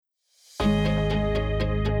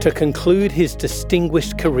To conclude his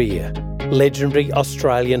distinguished career, legendary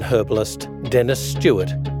Australian herbalist Dennis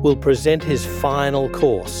Stewart will present his final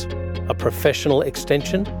course, a professional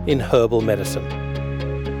extension in herbal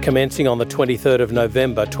medicine. Commencing on the 23rd of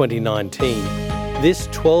November 2019, this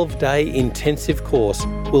 12-day intensive course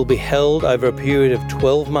will be held over a period of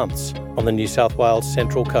 12 months on the New South Wales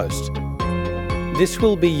Central Coast. This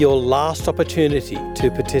will be your last opportunity to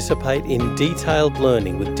participate in detailed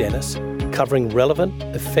learning with Dennis, covering relevant,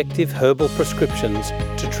 effective herbal prescriptions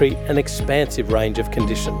to treat an expansive range of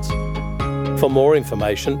conditions. For more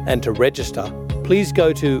information and to register, please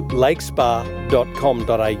go to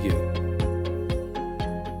lakespa.com.au.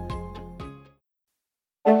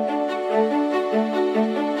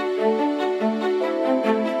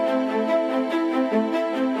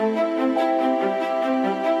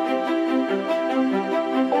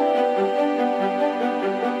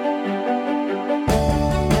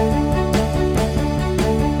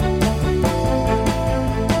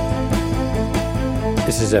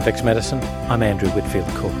 This is FX Medicine. I'm Andrew Whitfield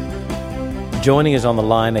Cook. Joining us on the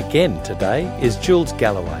line again today is Jules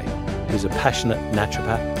Galloway, who's a passionate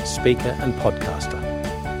naturopath, speaker and podcaster.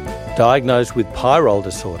 Diagnosed with pyrrole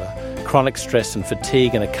disorder, chronic stress and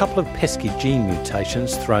fatigue and a couple of pesky gene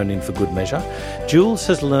mutations thrown in for good measure, Jules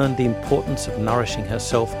has learned the importance of nourishing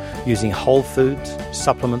herself using whole foods,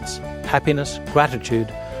 supplements, happiness,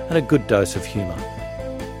 gratitude and a good dose of humour.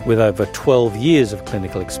 With over 12 years of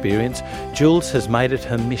clinical experience, Jules has made it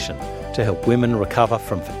her mission to help women recover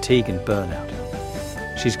from fatigue and burnout.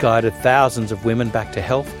 She's guided thousands of women back to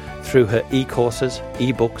health through her e-courses,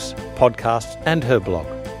 e-books, podcasts and her blog.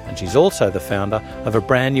 And she's also the founder of a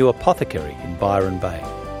brand new apothecary in Byron Bay.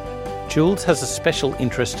 Jules has a special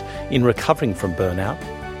interest in recovering from burnout,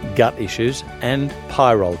 gut issues and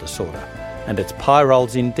pyrrole disorder. And it's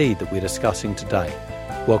pyrroles indeed that we're discussing today.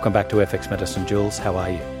 Welcome back to FX Medicine, Jules. How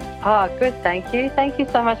are you? Oh, good, thank you. Thank you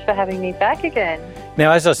so much for having me back again.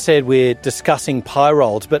 Now, as I said, we're discussing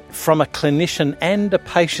pyrroles, but from a clinician and a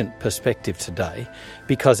patient perspective today,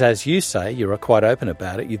 because as you say, you're quite open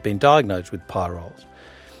about it, you've been diagnosed with pyrroles.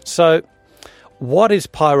 So what is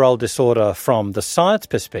pyrrole disorder from the science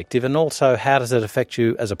perspective, and also how does it affect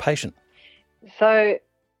you as a patient? So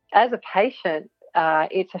as a patient,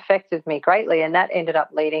 it's affected me greatly, and that ended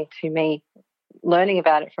up leading to me learning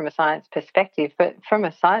about it from a science perspective. But from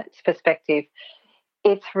a science perspective,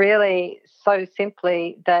 it's really so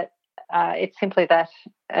simply that a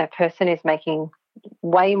person is making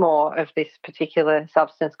way more of this particular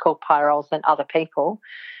substance called pyrroles than other people.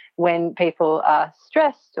 When people are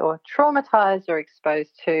stressed or traumatized or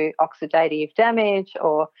exposed to oxidative damage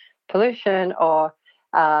or pollution, or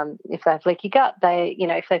if they have leaky gut,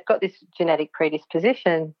 if they've got this genetic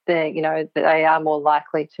predisposition, they are more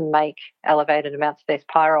likely to make elevated amounts of these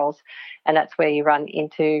pyrroles, and that's where you run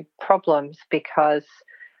into problems because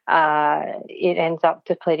it ends up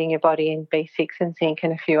depleting your body in B6 and zinc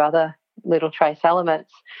and a few other little trace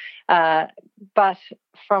elements. But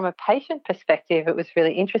from a patient perspective, it was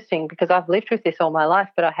really interesting because I've lived with this all my life,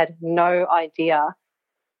 but I had no idea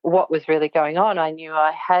what was really going on. I knew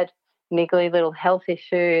I had niggly little health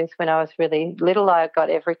issues. When I was really little, I got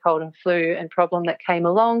every cold and flu and problem that came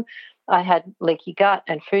along. I had leaky gut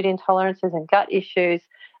and food intolerances and gut issues.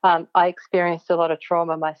 I experienced a lot of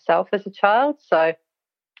trauma myself as a child, so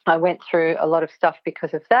I went through a lot of stuff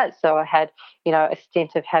because of that. So I had, a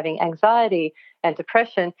stint of having anxiety and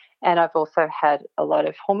depression, and I've also had a lot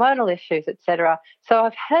of hormonal issues, etc. So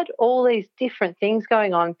I've had all these different things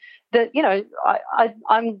going on that,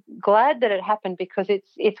 I'm glad that it happened because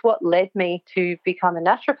it's what led me to become a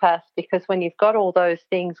naturopath, because when you've got all those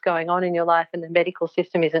things going on in your life and the medical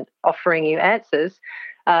system isn't offering you answers,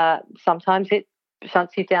 sometimes it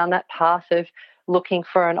shunts you down that path of looking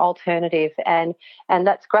for an alternative, and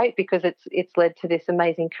that's great because it's led to this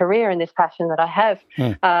amazing career and this passion that I have.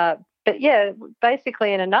 But yeah,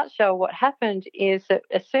 basically in a nutshell, what happened is that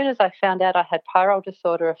as soon as I found out I had pyrrole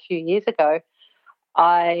disorder a few years ago,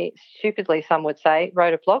 I stupidly, some would say,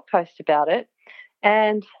 wrote a blog post about it.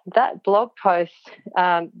 And that blog post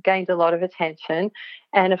gained a lot of attention.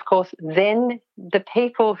 And of course, then the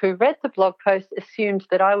people who read the blog post assumed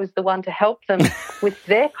that I was the one to help them with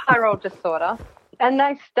their pyrrole disorder. And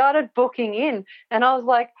they started booking in. And I was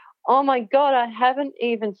like, oh my God, I haven't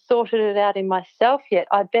even sorted it out in myself yet.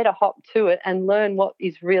 I better hop to it and learn what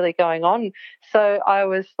is really going on. So I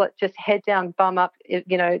was like just head down, bum up,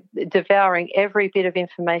 devouring every bit of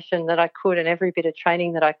information that I could and every bit of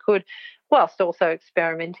training that I could, whilst also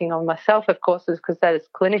experimenting on myself, of course, because that as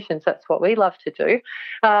clinicians, that's what we love to do.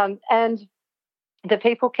 And the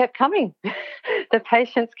people kept coming. The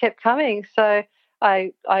patients kept coming. So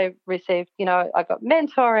I received, I got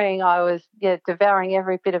mentoring. I was devouring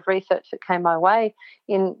every bit of research that came my way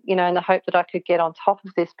in the hope that I could get on top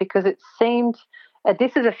of this, because it seemed,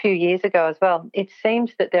 this is a few years ago as well, it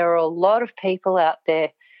seemed that there were a lot of people out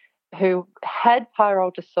there who had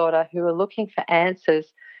pyrrole disorder, who were looking for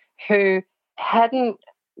answers, who hadn't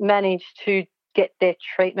managed to get their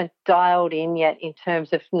treatment dialed in yet in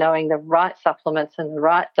terms of knowing the right supplements and the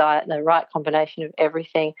right diet and the right combination of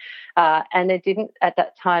everything. And there didn't at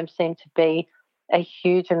that time seem to be a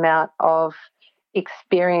huge amount of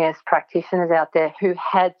experienced practitioners out there who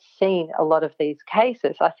had seen a lot of these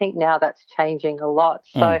cases. I think now that's changing a lot.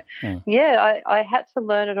 So, I had to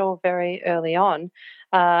learn it all very early on.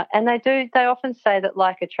 And they often say that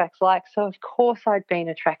like attracts like. So, of course, I'd been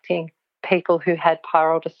attracting people who had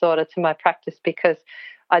pyrrole disorder to my practice, because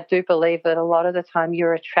I do believe that a lot of the time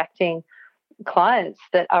you're attracting clients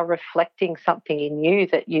that are reflecting something in you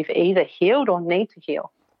that you've either healed or need to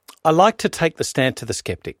heal. I like to take the stand to the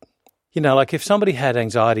skeptic. Like if somebody had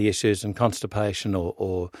anxiety issues and constipation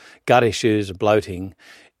or gut issues or bloating,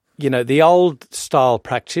 the old style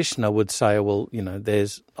practitioner would say, well,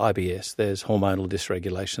 there's IBS, there's hormonal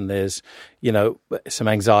dysregulation, there's, some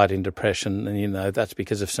anxiety and depression, and, that's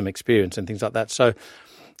because of some experience and things like that. So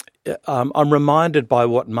I'm reminded by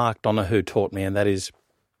what Mark Donoghue taught me, and that is,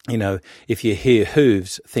 if you hear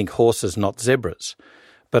hooves, think horses, not zebras.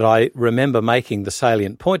 But I remember making the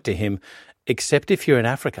salient point to him, except if you're in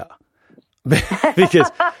Africa.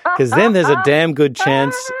 because then there's a damn good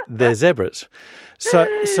chance they're zebras. So,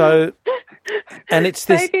 and it's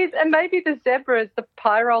this. Maybe the zebras, the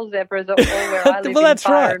pyrrole zebras, are all where I live well, in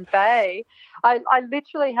Byron Bay. I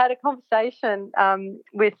literally had a conversation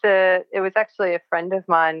with it was actually a friend of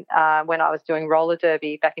mine when I was doing roller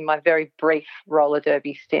derby back in my very brief roller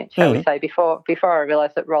derby stint, shall we say, before I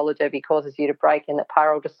realised that roller derby causes you to break and that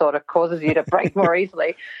pyrrole disorder causes you to break more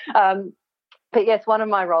easily. But yes, one of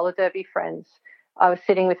my roller derby friends, I was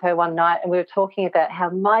sitting with her one night and we were talking about how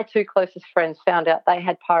my two closest friends found out they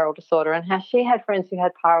had pyrrole disorder and how she had friends who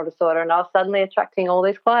had pyrrole disorder, and I was suddenly attracting all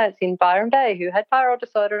these clients in Byron Bay who had pyrrole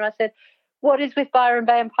disorder. And I said, what is with Byron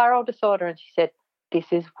Bay and pyrrole disorder? And she said, this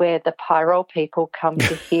is where the pyrrole people come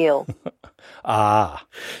to heal.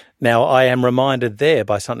 Now I am reminded there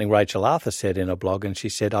by something Rachel Arthur said in a blog, and she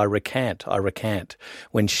said, I recant.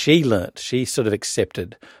 When she learnt, she sort of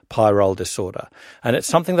accepted pyrrole disorder. And it's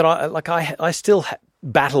something that I still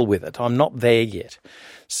battle with it. I'm not there yet.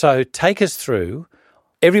 So take us through,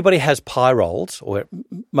 everybody has pyrroles, or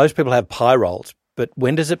most people have pyrroles, but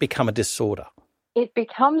when does it become a disorder? It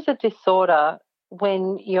becomes a disorder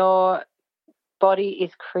when your body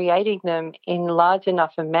is creating them in large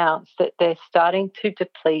enough amounts that they're starting to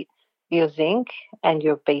deplete your zinc and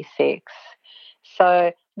your B6.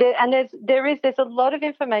 So there's a lot of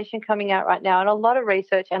information coming out right now, and a lot of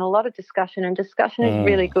research and a lot of discussion, and discussion is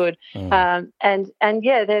really good. And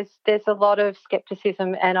there's a lot of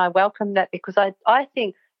skepticism, and I welcome that, because I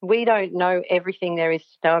think we don't know everything there is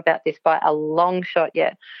to know about this by a long shot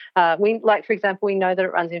yet. For example, we know that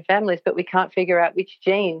it runs in families, but we can't figure out which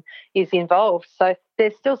gene is involved. So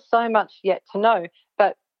there's still so much yet to know.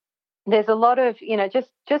 But there's a lot of, just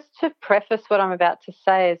to preface what I'm about to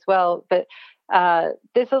say as well, but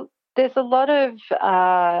there's a lot of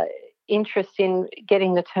interest in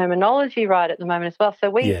getting the terminology right at the moment as well. So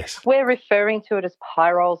we're referring to it as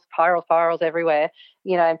pyrroles everywhere,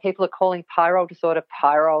 and people are calling pyrrole disorder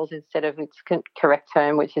pyrroles instead of its correct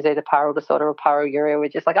term, which is either pyrrole disorder or pyroluria. We're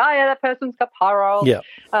just like, that person's got pyrrole. Yeah.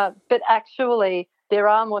 But actually, there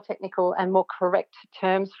are more technical and more correct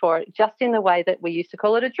terms for it, just in the way that we used to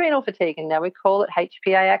call it adrenal fatigue, and now we call it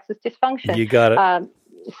HPA axis dysfunction. You got it.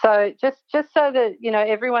 So just so that,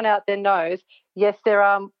 everyone out there knows, yes, there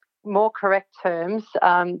are more correct terms.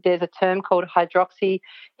 There's a term called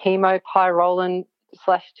hydroxyhemopyrrolin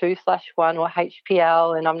 /2/1 or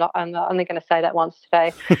HPL, and I'm only going to say that once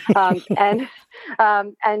today.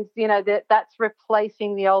 That's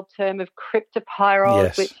replacing the old term of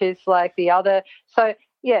cryptopyrrole, which is like the other. So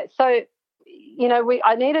I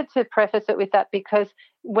needed to preface it with that, because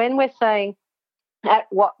when we're saying at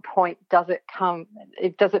what point does it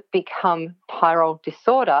become pyrrole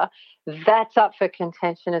disorder, that's up for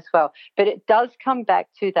contention as well. But it does come back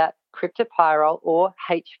to that cryptopyrrole or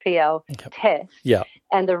HPL test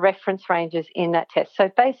and the reference ranges in that test. So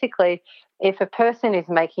basically, if a person is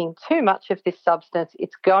making too much of this substance,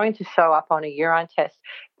 it's going to show up on a urine test.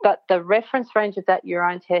 But the reference range of that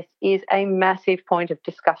urine test is a massive point of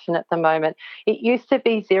discussion at the moment. It used to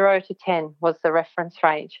be 0 to 10 was the reference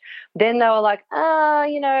range. Then they were like,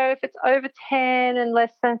 if it's over 10 and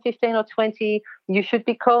less than 15 or 20, You should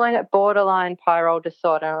be calling it borderline pyrrole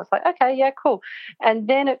disorder. And I was like, okay, yeah, cool. And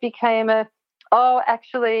then it became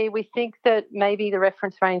actually, we think that maybe the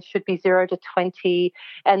reference range should be 0 to 20.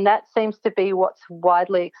 And that seems to be what's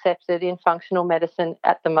widely accepted in functional medicine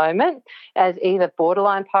at the moment as either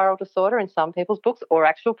borderline pyrrole disorder in some people's books or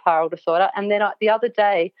actual pyrrole disorder. And then the other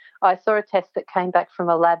day, I saw a test that came back from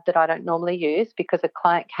a lab that I don't normally use because a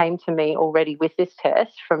client came to me already with this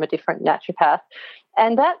test from a different naturopath.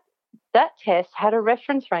 And that test had a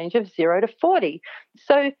reference range of 0 to 40.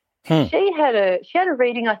 So she had a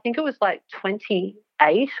reading, I think it was like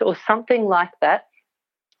 28 or something like that.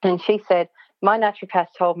 And she said, my naturopath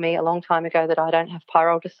told me a long time ago that I don't have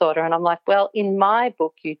pyrrole disorder. And I'm like, well, in my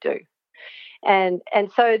book, you do. And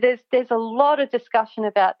so there's a lot of discussion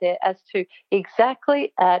about there as to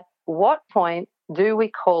exactly at what point do we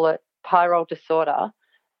call it pyrrole disorder.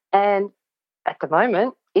 And at the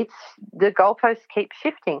moment, it's the goalposts keep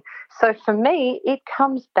shifting. So for me, it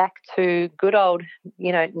comes back to good old,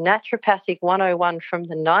 naturopathic 101 from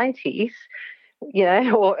the 90s,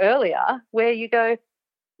 or earlier, where you go,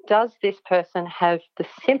 does this person have the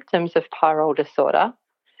symptoms of pyrrole disorder?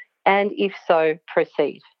 And if so,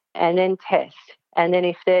 proceed and then test. And then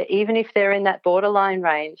if they're in that borderline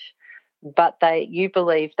range, but you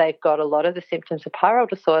believe they've got a lot of the symptoms of pyrrole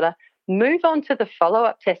disorder, move on to the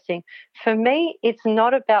follow-up testing. For me, it's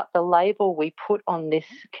not about the label we put on this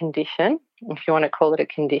condition, if you want to call it a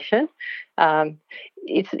condition.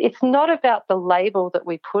 It's not about the label that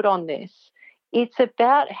we put on this. It's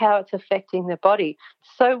about how it's affecting the body.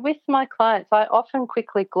 So with my clients, I often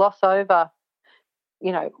quickly gloss over,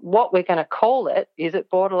 what we're going to call it. Is it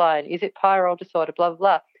borderline? Is it pyrrole disorder? Blah, blah,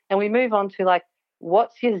 blah. And we move on to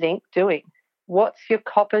what's your zinc doing? What's your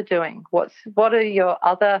copper doing? What are your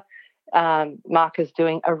other markers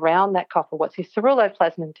doing around that copper? What's your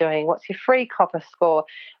ceruloplasmin doing? What's your free copper score?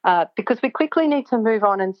 Because we quickly need to move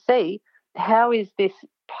on and see how is this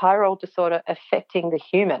pyrrole disorder affecting the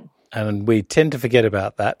human. And we tend to forget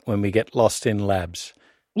about that when we get lost in labs.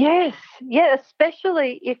 Yes, yeah,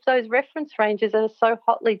 especially if those reference ranges are so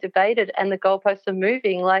hotly debated and the goalposts are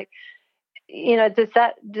moving. Does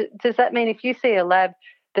that mean if you see a lab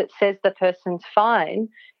that says the person's fine,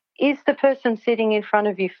 is the person sitting in front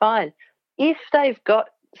of you fine? If they've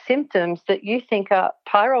got symptoms that you think are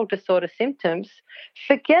pyrrole disorder symptoms,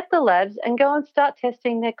 forget the labs and go and start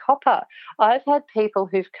testing their copper. I've had people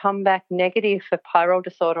who've come back negative for pyrrole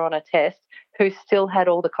disorder on a test who still had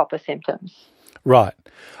all the copper symptoms. Right.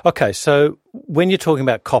 Okay, so when you're talking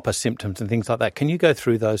about copper symptoms and things like that, can you go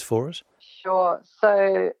through those for us? Sure.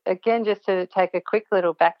 So again, just to take a quick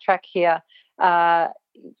little backtrack here,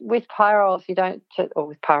 with pyrroles, with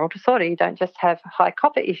pyrrole disorder, you don't just have high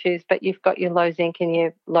copper issues, but you've got your low zinc and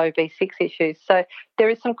your low B6 issues. So there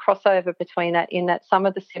is some crossover between that, in that some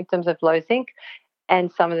of the symptoms of low zinc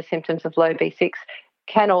and some of the symptoms of low B6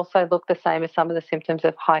 can also look the same as some of the symptoms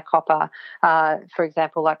of high copper. For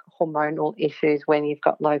example, like hormonal issues when you've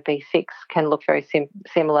got low B6 can look very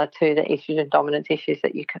similar to the estrogen dominance issues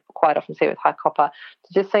that you can quite often see with high copper.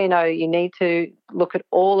 So just so you know, you need to look at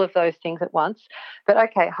all of those things at once. But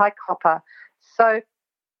okay, high copper. So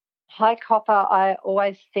high copper, I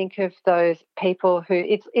always think of those people who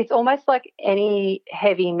it's almost like any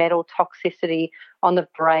heavy metal toxicity on the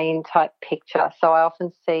brain type picture. So I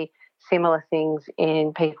often see similar things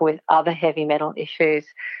in people with other heavy metal issues.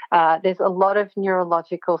 There's a lot of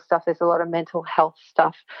neurological stuff. There's a lot of mental health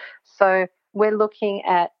stuff. So we're looking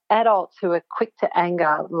at adults who are quick to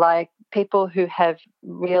anger, like people who have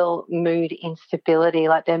real mood instability,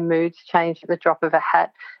 like their moods change at the drop of a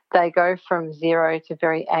hat. They go from 0 to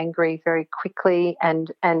very angry very quickly,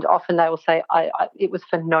 and often they will say, it was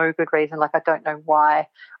for no good reason, like I don't know why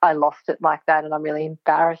I lost it like that, and I'm really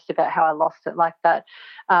embarrassed about how I lost it like that.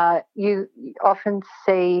 You often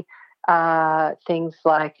see things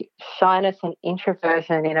like shyness and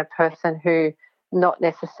introversion in a person who not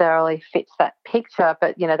necessarily fits that picture,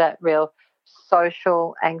 but, that real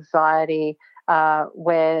social anxiety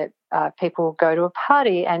where people go to a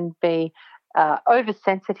party and be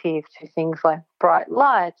oversensitive to things like bright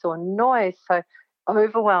lights or noise. So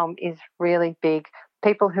overwhelm is really big.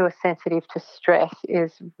 People who are sensitive to stress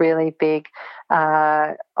is really big.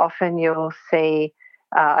 Often you'll see,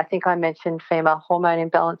 I think I mentioned female hormone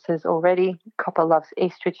imbalances already. Copper loves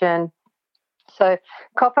estrogen. So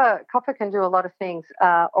copper can do a lot of things.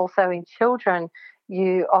 Also in children,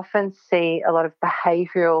 you often see a lot of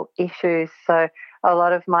behavioural issues. So a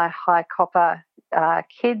lot of my high copper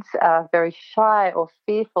kids are very shy or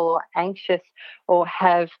fearful or anxious, or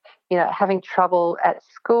have, having trouble at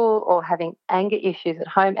school or having anger issues at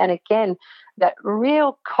home. And again, that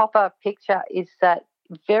real copper picture is that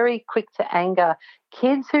very quick to anger.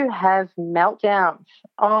 Kids who have meltdowns,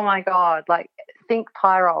 oh my God, like think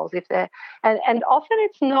Pyrols if they're, and often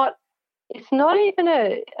it's not even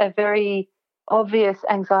a very obvious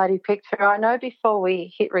anxiety picture. I know before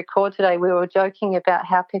we hit record today, we were joking about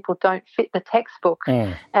how people don't fit the textbook.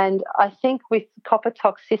 And I think with copper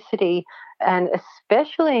toxicity, and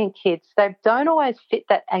especially in kids, they don't always fit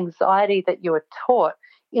that anxiety that you were taught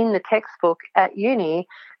in the textbook at uni.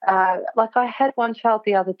 Like I had one child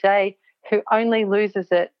the other day who only loses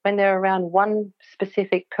it when they're around one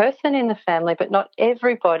specific person in the family, but not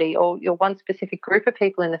everybody, or you're one specific group of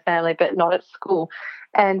people in the family, but not at school.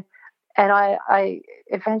 And I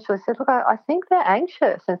eventually said, look, I think they're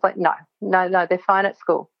anxious. And it's like, no, they're fine at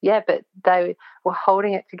school. Yeah, but they were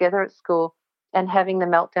holding it together at school and having the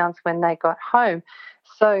meltdowns when they got home.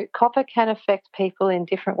 So copper can affect people in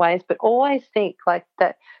different ways, but always think like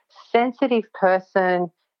that sensitive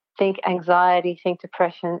person, think anxiety, think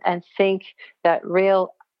depression, and think that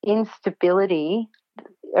real instability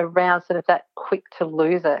around sort of that quick to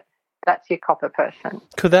lose it. That's your copper person.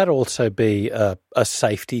 Could that also be a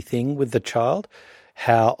safety thing with the child?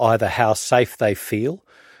 Either how safe they feel,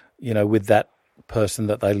 with that person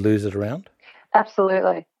that they lose it around?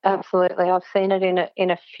 Absolutely. I've seen it in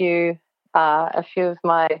a few of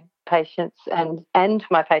my patients and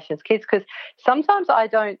my patients' kids, because sometimes I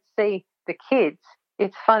don't see the kids.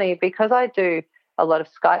 It's funny because I do a lot of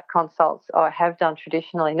Skype consults, or I have done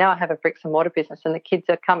traditionally. Now I have a bricks and mortar business and the kids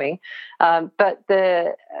are coming. But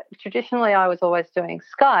traditionally I was always doing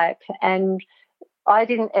Skype, and I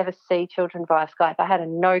didn't ever see children via Skype. I had a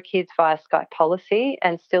no kids via Skype policy,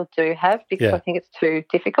 and still do have, because I think it's too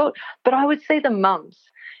difficult. But I would see the mums,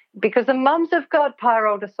 because the mums have got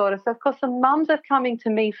pyrrole disorder. So, of course, the mums are coming to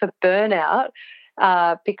me for burnout,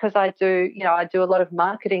 because I do a lot of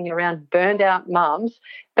marketing around burned out mums.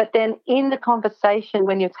 But then in the conversation,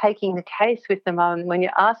 when you're taking the case with the mum, when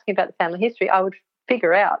you're asking about the family history, I would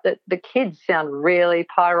figure out that the kids sound really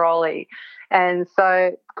pyrrole-y. And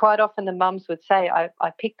so quite often the mums would say,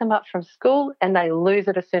 I pick them up from school and they lose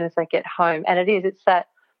it as soon as they get home. And it's that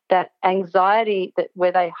anxiety that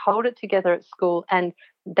where they hold it together at school and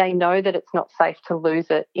they know that it's not safe to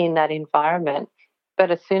lose it in that environment. But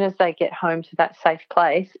as soon as they get home to that safe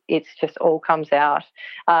place, it's just all comes out.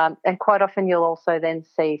 And quite often you'll also then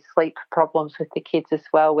see sleep problems with the kids as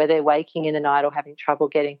well, where they're waking in the night or having trouble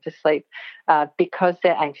getting to sleep because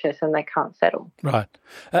they're anxious and they can't settle. Right.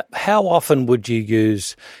 How often would you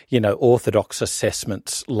use, orthodox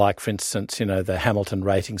assessments like, for instance, the Hamilton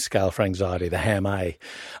Rating Scale for Anxiety, the HAM-A,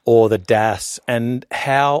 or the DASS, and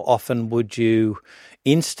how often would you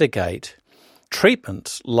instigate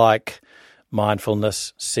treatments like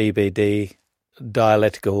mindfulness, CBD,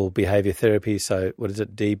 dialectical behaviour therapy, so what is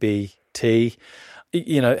it, DBT?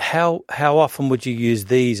 How often would you use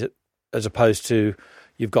these as opposed to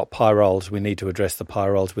you've got pyrroles, we need to address the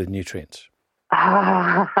pyrroles with nutrients?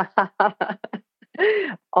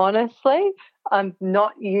 Honestly, I'm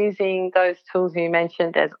not using those tools you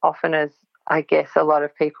mentioned as often as I guess a lot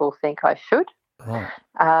of people think I should. Right.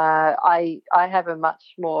 I have a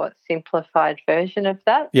much more simplified version of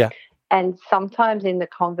that. Yeah. And sometimes in the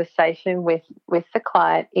conversation with the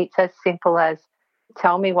client, it's as simple as,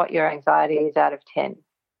 tell me what your anxiety is out of 10.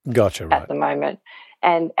 Gotcha, right. At the moment.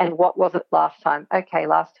 And what was it last time? Okay,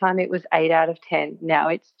 last time it was 8 out of 10. Now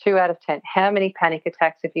it's 2 out of 10. How many panic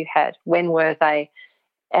attacks have you had? When were they?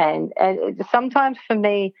 And sometimes for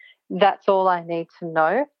me, that's all I need to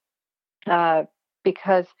know,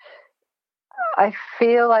 because I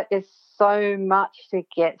feel like there's so much to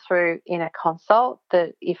get through in a consult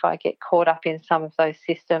that if I get caught up in some of those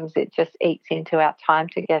systems, it just eats into our time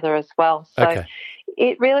together as well. So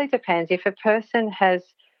It really depends. If a person has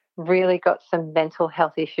really got some mental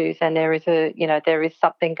health issues and there is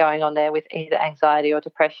something going on there with either anxiety or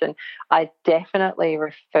depression, I definitely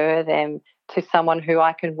refer them to someone who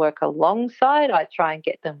I can work alongside. I try and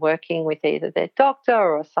get them working with either their doctor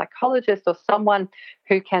or a psychologist or someone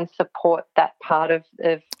who can support that part of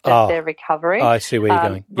their recovery. I see where you're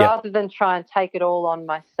going. Rather than try and take it all on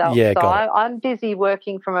myself. Yeah, so I'm busy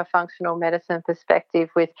working from a functional medicine perspective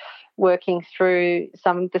with working through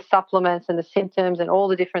some of the supplements and the symptoms and all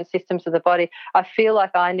the different systems of the body. I feel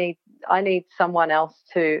like I need someone else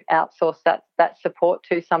to outsource that support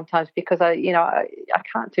to sometimes, because I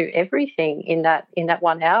can't do everything in that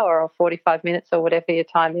 1 hour or 45 minutes or whatever your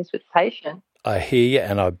time is with the patient. I hear you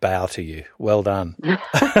and I bow to you. Well done.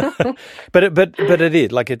 But it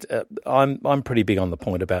is like it's. I'm pretty big on the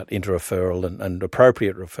point about interreferral and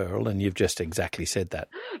appropriate referral, and you've just exactly said that.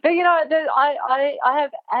 But I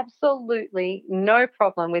have absolutely no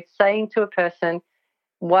problem with saying to a person,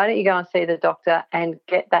 why don't you go and see the doctor and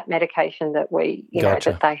get that medication that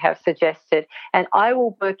that they have suggested, and I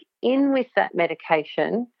will work in with that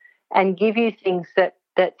medication and give you things that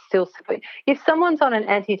still support. If someone's on an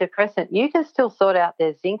antidepressant, you can still sort out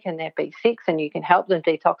their zinc and their B6, and you can help them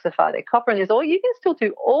detoxify their copper, and you can still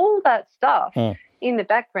do all that stuff in the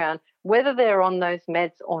background, whether they're on those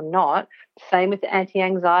meds or not. Same with the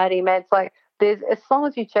anti-anxiety meds. Like, as long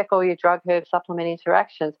as you check all your drug herb supplement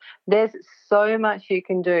interactions, there's so much you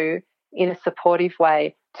can do in a supportive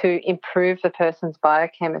way to improve the person's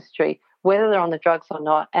biochemistry, whether they're on the drugs or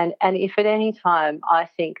not. And if at any time I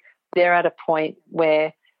think they're at a point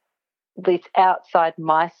where it's outside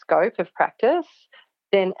my scope of practice,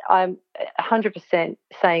 then I'm 100%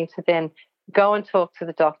 saying to them, go and talk to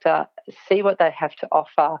the doctor, see what they have to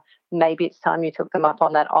offer. Maybe it's time you took them up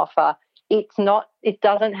on that offer. It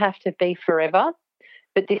doesn't have to be forever,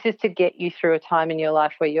 but this is to get you through a time in your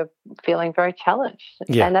life where you're feeling very challenged,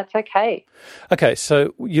 and that's okay. Okay,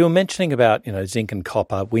 so you were mentioning about, zinc and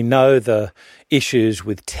copper. We know the issues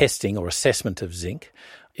with testing or assessment of zinc,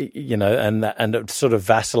 and it sort of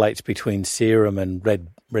vacillates between serum and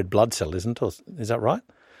red blood cell, isn't it? Is that right?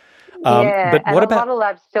 But what about, a lot of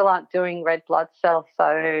labs still aren't doing red blood cells,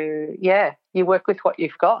 so you work with what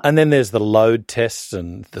you've got. And then there's the load tests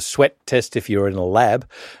and the sweat test if you're in a lab.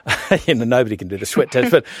 Nobody can do the sweat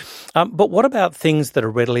test. But what about things that are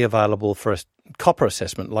readily available for a copper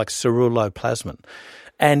assessment, like ceruloplasmin?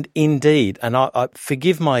 And indeed, and I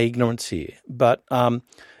forgive my ignorance here, but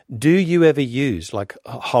do you ever use like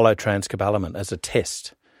holotranscobalamin as a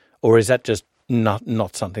test, or is that just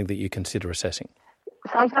not something that you consider assessing?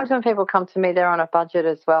 Sometimes when people come to me, they're on a budget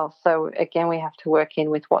as well. So, again, we have to work in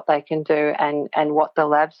with what they can do and what the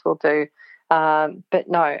labs will do. But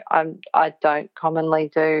no, I don't commonly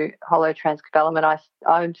do holotranscobalamin.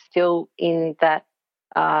 I'm still in that,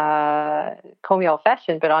 call me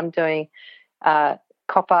old-fashioned, but I'm doing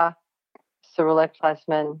copper,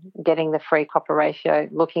 ceruloplasmin, getting the free copper ratio,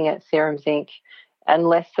 looking at serum zinc,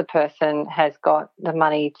 unless the person has got the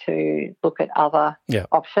money to look at other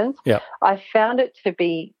options. Yeah. I found it to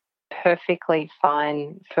be perfectly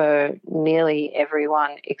fine for nearly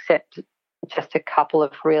everyone except just a couple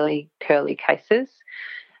of really curly cases.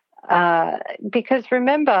 Because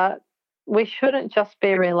remember, we shouldn't just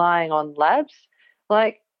be relying on labs.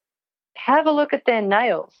 Like, have a look at their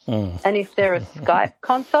nails. And if they're a Skype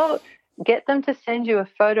consult, get them to send you a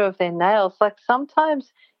photo of their nails. Like,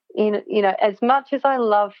 sometimes, as much as I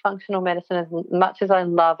love functional medicine, as much as I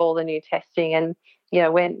love all the new testing, and,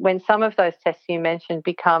 when some of those tests you mentioned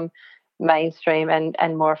become mainstream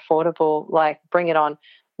and more affordable, like, bring it on.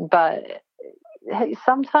 But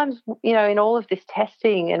sometimes, in all of this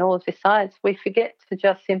testing and all of this science, we forget to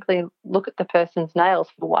just simply look at the person's nails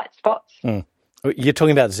for white spots. You're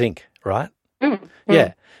talking about zinc, right?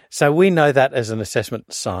 Yeah. So we know that as an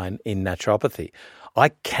assessment sign in naturopathy. I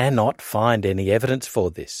cannot find any evidence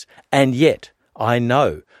for this. And yet I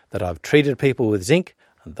know that I've treated people with zinc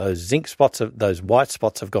and those those white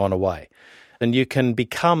spots have gone away. And you can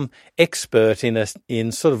become expert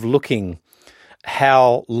in sort of looking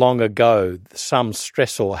how long ago some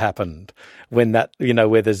stressor happened when that,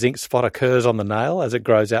 where the zinc spot occurs on the nail as it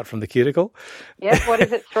grows out from the cuticle. Yeah, what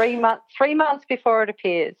is it, 3 months? 3 months before it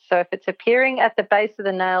appears. So if it's appearing at the base of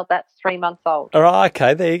the nail, that's 3 months old. All right,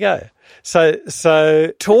 okay, there you go.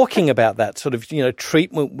 So talking about that sort of,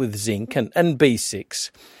 treatment with zinc and B6,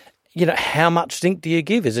 how much zinc do you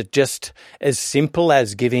give? Is it just as simple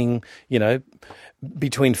as giving,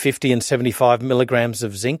 between 50 and 75 milligrams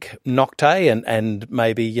of zinc nocte and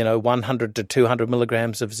maybe, 100 to 200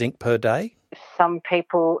 milligrams of zinc per day? Some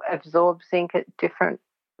people absorb zinc at different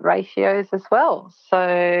ratios as well. So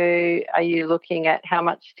are you looking at how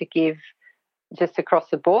much to give just across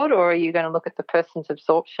the board, or are you going to look at the person's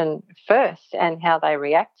absorption first and how they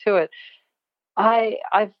react to it?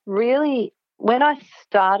 I've really, when I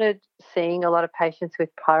started seeing a lot of patients with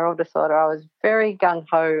pyrrole disorder, I was very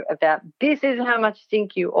gung-ho about this is how much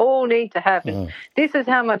zinc you all need to have, and this is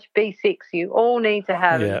how much B6 you all need to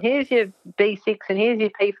have, and here's your B6 and here's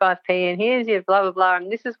your P5P and here's your blah, blah, blah,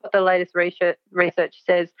 and this is what the latest research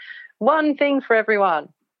says, one thing for everyone.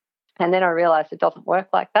 And then I realised it doesn't work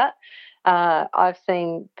like that. I've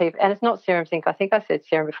seen people, and it's not serum zinc. I think I said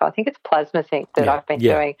serum before. I think it's plasma zinc that I've been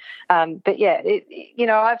doing. But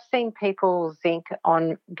I've seen people's zinc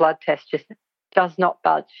on blood tests just does not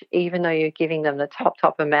budge, even though you're giving them the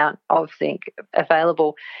top amount of zinc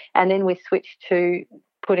available. And then we switched to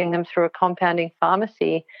putting them through a compounding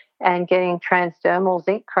pharmacy and getting transdermal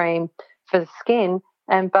zinc cream for the skin,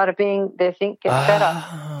 and bada bing, their zinc gets better.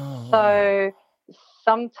 So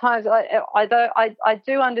sometimes I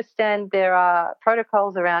do understand there are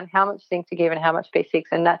protocols around how much zinc to give and how much B6,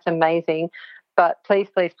 and that's amazing. But please,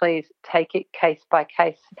 please, please take it case by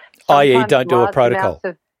case. I.e., don't do a protocol.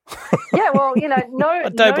 Yeah, well, know, I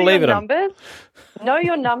don't believe your in numbers. Know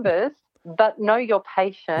your numbers, but know your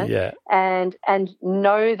patient. Yeah. And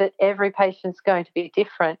know that every patient's going to be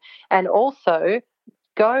different. And also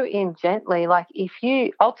go in gently. Like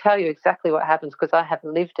I'll tell you exactly what happens because I have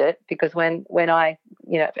lived it. Because when I,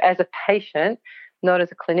 as a patient, not as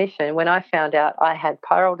a clinician, when I found out I had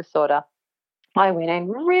pyrrole disorder, I went in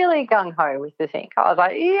really gung-ho with the zinc. I was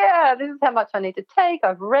like, yeah, this is how much I need to take.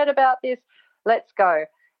 I've read about this. Let's go.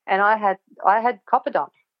 And I had copper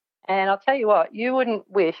dump. And I'll tell you what, you wouldn't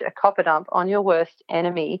wish a copper dump on your worst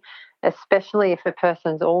enemy, especially if a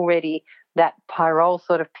person's already that pyrrole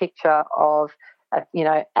sort of picture of,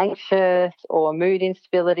 anxious or mood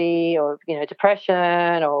instability or,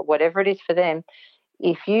 depression or whatever it is for them.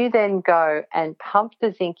 If you then go and pump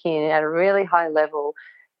the zinc in at a really high level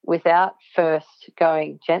without first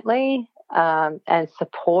going gently and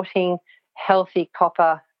supporting healthy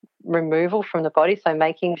copper removal from the body, so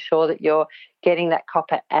making sure that you're getting that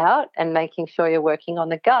copper out and making sure you're working on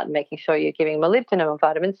the gut, making sure you're giving molybdenum or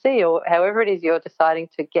vitamin C or however it is you're deciding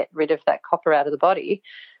to get rid of that copper out of the body.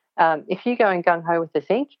 If you go and gung-ho with the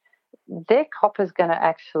zinc, their copper's going to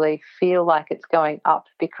actually feel like it's going up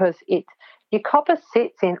because your copper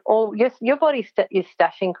sits in all your body is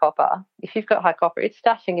stashing copper. If you've got high copper, it's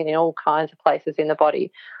stashing it in all kinds of places in the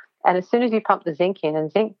body. And as soon as you pump the zinc in,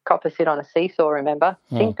 and zinc, copper sit on a seesaw, remember?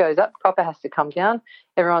 Zinc goes up, copper has to come down.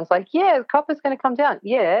 Everyone's like, yeah, copper's going to come down.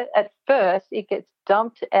 Yeah, at first it gets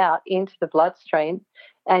dumped out into the bloodstream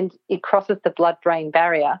and it crosses the blood-brain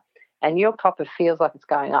barrier and your copper feels like it's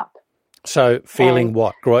going up. So feeling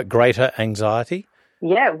what? Greater anxiety?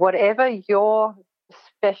 Yeah, whatever your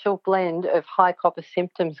special blend of high copper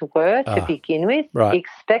symptoms were to begin with,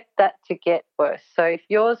 expect that to get worse. So if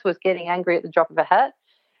yours was getting angry at the drop of a hat,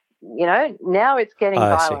 now it's getting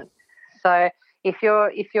violent. So if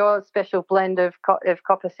your special blend of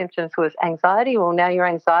copper symptoms was anxiety, well, now your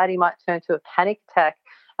anxiety might turn to a panic attack.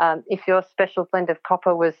 If your special blend of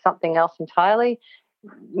copper was something else entirely,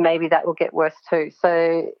 maybe that will get worse too.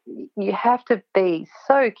 So you have to be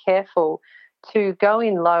so careful to go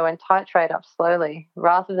in low and titrate up slowly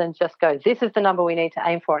rather than just go, this is the number we need to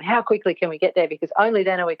aim for and how quickly can we get there, because only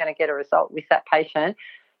then are we going to get a result with that patient.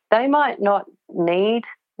 They might not need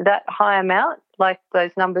that high amount, like those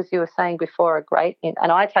numbers you were saying before are great. And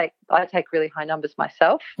I take really high numbers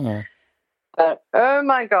myself. Yeah. But, oh,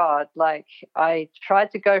 my God, like I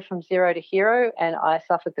tried to go from zero to hero and I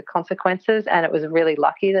suffered the consequences, and it was really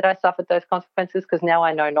lucky that I suffered those consequences because now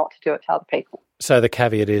I know not to do it to other people. So the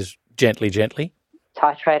caveat is gently.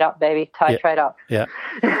 Titrate up, baby. Titrate up. Yeah.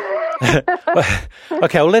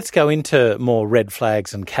 Okay, well, let's go into more red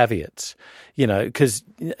flags and caveats, because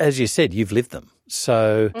as you said, you've lived them.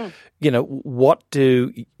 So, what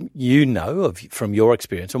do you know from your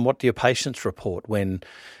experience, and what do your patients report when,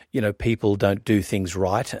 people don't do things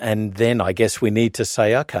right? And then I guess we need to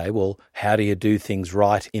say, okay, well, how do you do things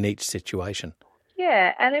right in each situation?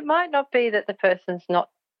 Yeah, and it might not be that the person's not,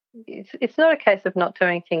 it's not a case of not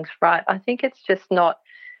doing things right. I think it's just not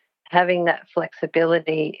having that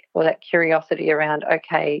flexibility or that curiosity around,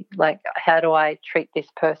 okay, like how do I treat this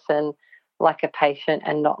person like a patient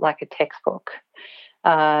and not like a textbook?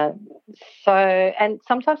 And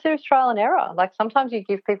sometimes there's trial and error. Like sometimes you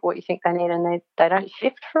give people what you think they need and they don't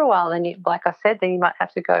shift for a while. And like I said, then you might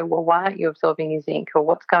have to go, well, why aren't you absorbing your zinc, or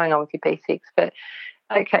what's going on with your B6? But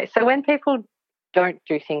okay, so when people don't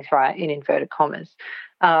do things right, in inverted commas,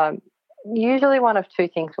 usually one of two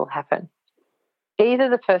things will happen. Either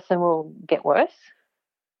the person will get worse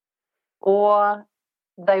or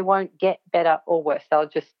they won't get better or worse. They'll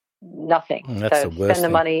just nothing. That's so the worst spend the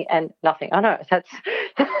money and nothing. I know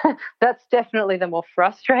that's definitely the more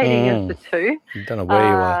frustrating of the two. I don't know where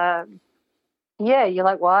you are. Yeah, you're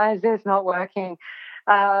like, why is this not working?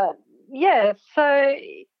 So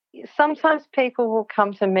sometimes people will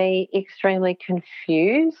come to me extremely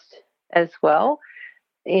confused as well,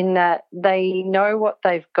 in that they know what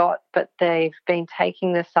they've got, but they've been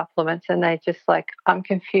taking the supplements and they just like, I'm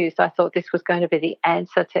confused. I thought this was going to be the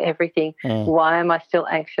answer to everything. Why am I still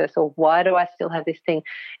anxious, or why do I still have this thing?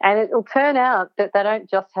 And it will turn out that they don't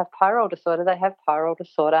just have pyrrole disorder, they have pyrrole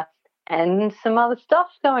disorder and some other stuff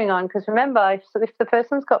going on. Because remember, if the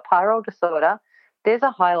person's got pyrrole disorder, there's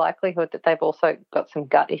a high likelihood that they've also got some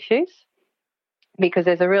gut issues, because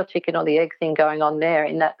there's a real chicken or the egg thing going on there,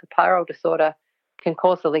 in that the pyrrole disorder can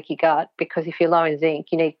cause a leaky gut, because if you're low in zinc,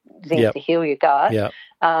 you need zinc to heal your gut.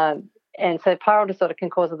 And so pyrrole disorder can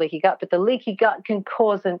cause a leaky gut, but the leaky gut can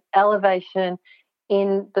cause an elevation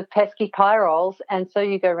in the pesky pyrroles, and so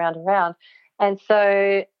you go round and round. And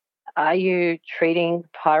so are you treating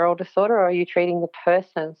pyrrole disorder or are you treating the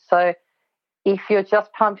person? So if you're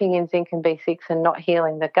just pumping in zinc and B6 and not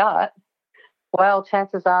healing the gut, well,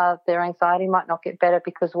 chances are their anxiety might not get better,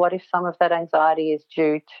 because what if some of that anxiety is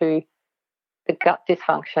due to the gut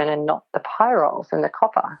dysfunction and not the pyrroles and the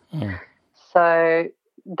copper? Mm. So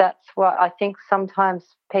that's why I think sometimes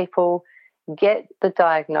people get the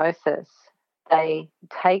diagnosis, they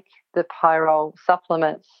take the pyrrole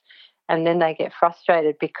supplements, and then they get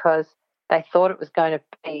frustrated because they thought it was going to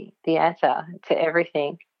be the answer to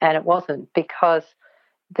everything, and it wasn't, because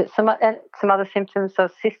some other symptoms or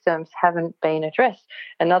systems haven't been addressed.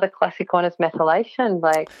 Another classic one is methylation.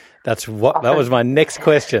 That was my next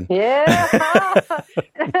question. Yeah.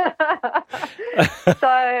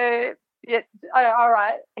 So, yeah, all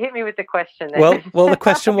right, hit me with the question then. Well, the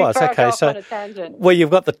question was, okay, so you've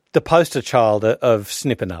got the poster child of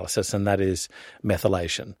SNP analysis, and that is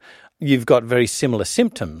methylation. You've got very similar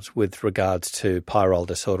symptoms with regards to pyrrole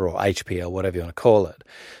disorder or HPL, whatever you want to call it.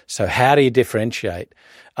 So how do you differentiate?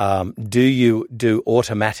 Do you do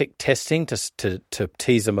automatic testing to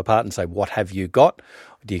tease them apart and say, what have you got?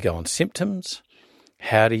 Or do you go on symptoms?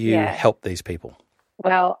 How do you help these people?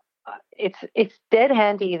 Well, it's dead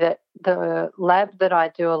handy that the lab that I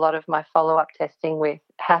do a lot of my follow-up testing with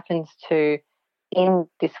happens to, in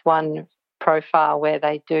this one profile where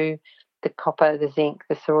they do the copper, the zinc,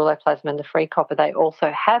 the ceruloplasmin, and the free copper, they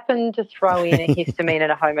also happen to throw in a histamine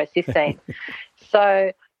and a homocysteine.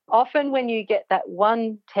 So often when you get that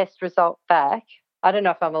one test result back, I don't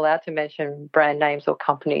know if I'm allowed to mention brand names or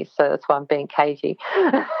companies, so that's why I'm being cagey.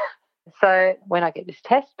 So when I get this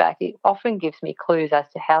test back, it often gives me clues as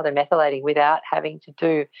to how they're methylating without having to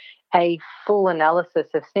do a full analysis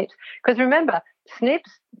of SNPs. Because remember,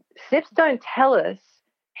 SNPs don't tell us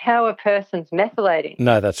how a person's methylating.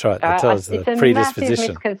 No, that's right. That tells the predisposition. It's a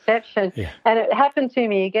massive misconception. Yeah. And it happened to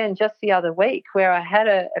me again just the other week, where I had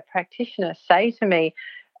a practitioner say to me,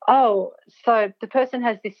 oh, so the person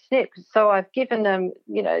has this SNP, so I've given them,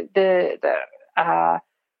 the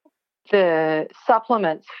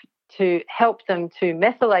supplements to help them to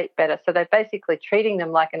methylate better. So they're basically treating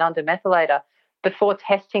them like an undermethylator before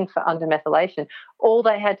testing for undermethylation. All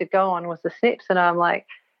they had to go on was the SNPs, and I'm like,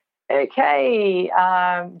 okay,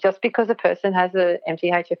 just because a person has a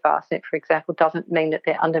MTHFR SNP, for example, doesn't mean that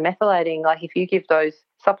they're undermethylating. Like if you give those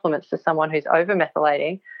supplements to someone who's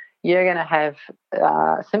overmethylating, you're going to have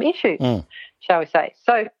some issues, shall we say.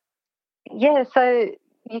 So, so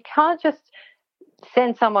you can't just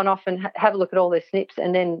send someone off and have a look at all their SNPs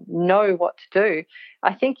and then know what to do.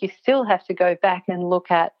 I think you still have to go back and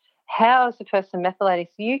look at how is the person methylating.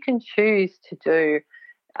 So you can choose to do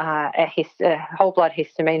a whole blood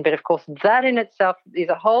histamine, but of course that in itself is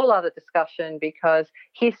a whole other discussion, because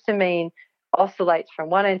histamine oscillates from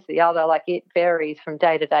one end to the other. Like it varies from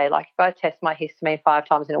day to day. Like if I test my histamine 5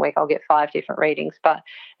 times in a week, I'll get 5 different readings. But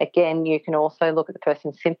again, you can also look at the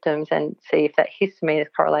person's symptoms and see if that histamine is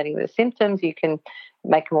correlating with the symptoms. You can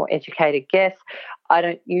make a more educated guess. I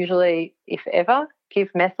don't usually, if ever,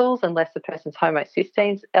 give methyls unless the person's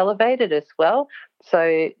homocysteine's elevated as well.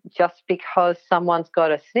 So just because someone's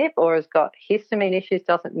got a SNP or has got histamine issues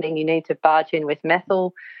doesn't mean you need to barge in with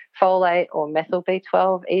methylfolate or methyl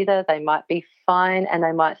B12 either. They might be fine and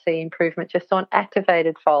they might see improvement just on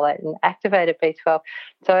activated folate and activated B12.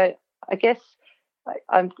 So I guess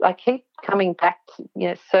I keep coming back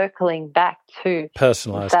to, circling back to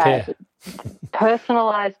personalised care.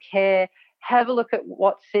 Personalised care. Have a look at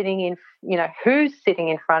what's sitting in, who's sitting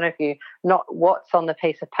in front of you, not what's on the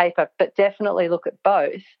piece of paper, but definitely look at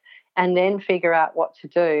both and then figure out what to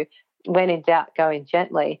do. When in doubt, go in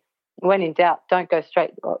gently. When in doubt, don't go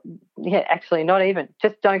straight. Actually, not even.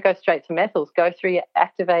 Just don't go straight to methyls. Go through your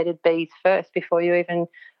activated Bs first before you even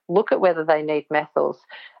look at whether they need methyls.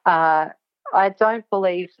 I don't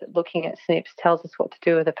believe that looking at SNPs tells us what to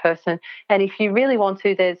do with a person. And if you really want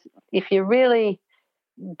to, if you really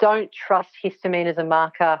don't trust histamine as a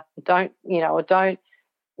marker, don't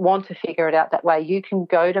want to figure it out that way, you can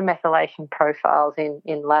go to methylation profiles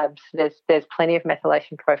in labs. There's plenty of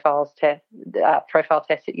methylation profile tests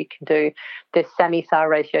that you can do. There's SAMI-SAR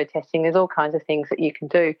ratio testing. There's all kinds of things that you can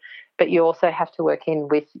do, but you also have to work in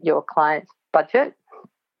with your client's budget.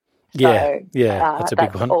 That's a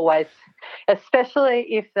big one. Always,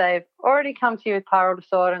 especially if they've already come to you with pyrrole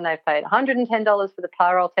disorder and they've paid $110 for the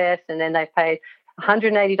pyrrole test, and then they've paid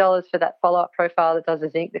 $180 for that follow-up profile that does the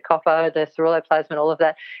zinc, the copper, the ceruloplasmin, all of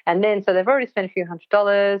that. And then, so they've already spent a few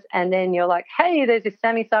 $100s, and then you're like, hey, there's this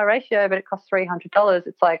SAMI-SAR ratio, but it costs $300.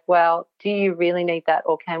 It's like, well, do you really need that,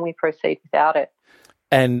 or can we proceed without it?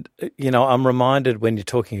 And, I'm reminded when you're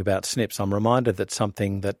talking about SNPs, I'm reminded that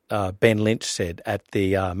something that Ben Lynch said at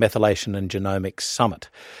the Methylation and Genomics Summit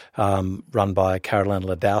run by Carolyn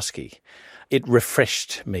Ladowski. It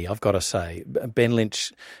refreshed me, I've got to say. Ben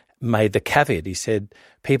Lynch made the caveat. He said,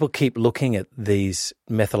 people keep looking at these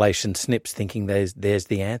methylation SNPs thinking there's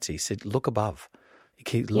the answer. He said, look above.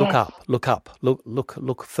 Look up,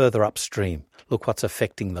 look further upstream. Look what's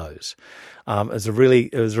affecting those. It was a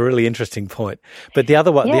really interesting point. But the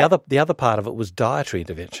other one, the other part of it was dietary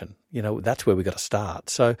intervention. That's where we got to start.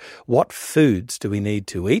 So, what foods do we need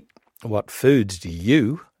to eat? What foods do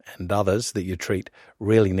you and others that you treat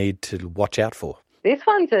really need to watch out for? This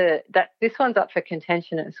one's up for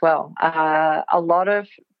contention as well. A lot of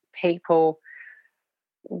people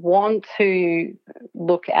want to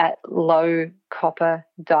look at low copper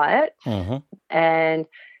diets, and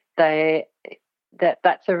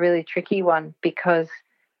that's a really tricky one because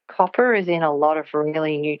copper is in a lot of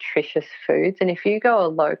really nutritious foods, and if you go a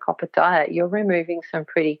low copper diet, you're removing some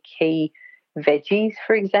pretty key veggies,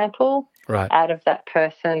 for example, out of that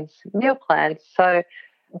person's meal plan. So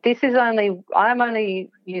I'm only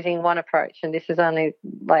using one approach, and this is only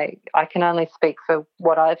I can only speak for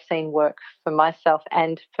what I've seen work for myself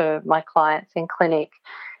and for my clients in clinic,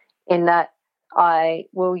 in that I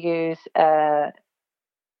will use a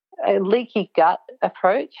leaky gut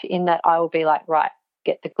approach, in that I will be like, right,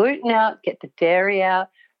 get the gluten out, get the dairy out,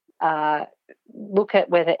 look at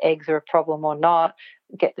whether eggs are a problem or not,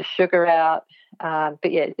 get the sugar out.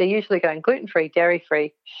 But yeah, they're usually going gluten-free,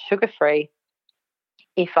 dairy-free, sugar-free.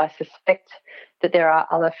 If I suspect that there are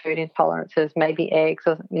other food intolerances, maybe eggs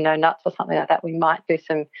or nuts or something like that, we might do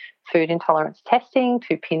some food intolerance testing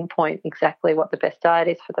to pinpoint exactly what the best diet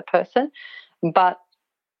is for the person. But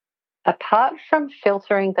apart from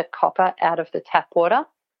filtering the copper out of the tap water,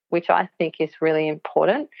 which I think is really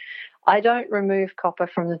important, I don't remove copper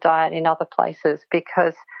from the diet in other places,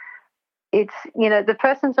 because it's, the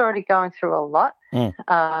person's already going through a lot.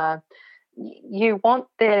 You want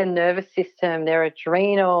their nervous system, their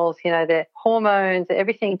adrenals, their hormones,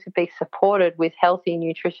 everything to be supported with healthy,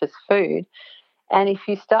 nutritious food. And if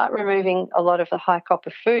you start removing a lot of the high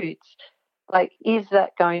copper foods, is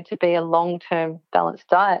that going to be a long-term balanced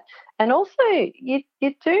diet? And also, you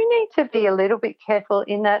do need to be a little bit careful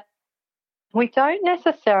in that we don't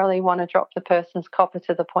necessarily want to drop the person's copper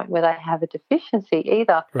to the point where they have a deficiency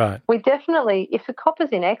either. Right. We definitely, if the copper's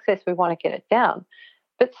in excess, we want to get it down.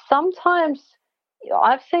 But sometimes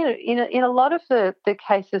I've seen it in a lot of the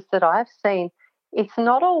cases that I've seen, it's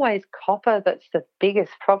not always copper that's the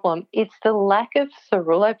biggest problem. It's the lack of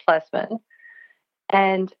ceruloplasmin.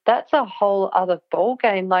 And that's a whole other ball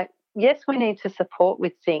game. Yes, we need to support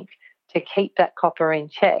with zinc to keep that copper in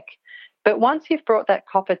check. But once you've brought that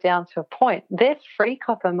copper down to a point, their free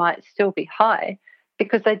copper might still be high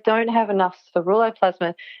because they don't have enough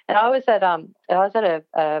ceruloplasmin. And I was at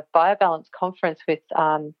a BioBalance conference with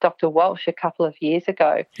Dr. Walsh a couple of years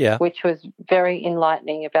ago, which was very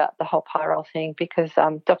enlightening about the whole pyrrole thing, because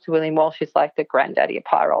Dr. William Walsh is like the granddaddy of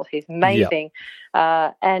pyrroles. He's amazing.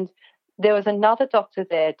 And there was another doctor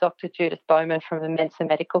there, Dr. Judith Bowman from the Mensa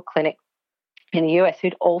Medical Clinic in the US,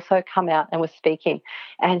 who'd also come out and was speaking.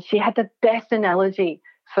 And she had the best analogy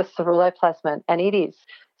for ceruloplasmin, and it is,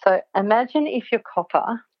 so imagine if your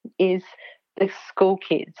copper is the school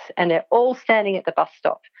kids and they're all standing at the bus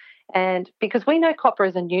stop. And because we know copper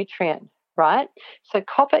is a nutrient, right? So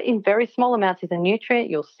copper in very small amounts is a nutrient.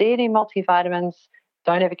 You'll see it in multivitamins.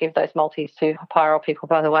 Don't ever give those multis to pyrrole people,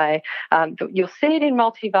 by the way. But you'll see it in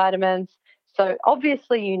multivitamins. So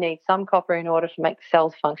obviously you need some copper in order to make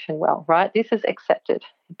cells function well, right? This is accepted.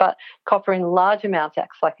 But copper in large amounts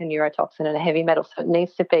acts like a neurotoxin and a heavy metal, so it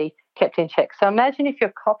needs to be kept in check. So imagine if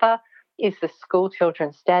your copper is the school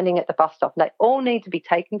children standing at the bus stop. They all need to be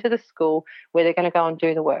taken to the school where they're going to go and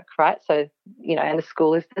do the work, right? So, and the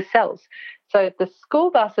school is the cells. So the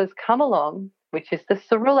school buses come along, which is the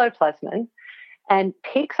ceruloplasmin, and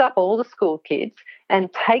picks up all the school kids and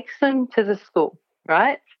takes them to the school,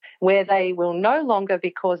 right, where they will no longer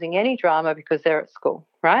be causing any drama because they're at school,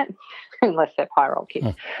 right, unless they're pyrrole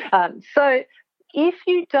kids. So if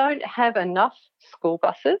you don't have enough school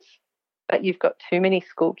buses, but you've got too many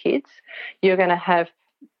school kids, you're going to have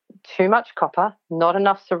too much copper, not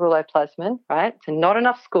enough ceruloplasmin, right? So not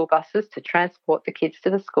enough school buses to transport the kids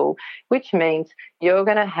to the school, which means you're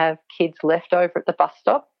going to have kids left over at the bus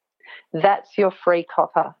stop. That's your free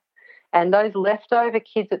copper. And those leftover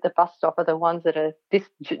kids at the bus stop are the ones that are,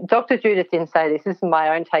 Dr. Judith didn't say this, this is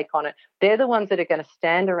my own take on it. They're the ones that are going to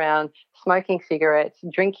stand around smoking cigarettes,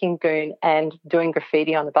 drinking goon, and doing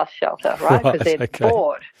graffiti on the bus shelter, right? Because they're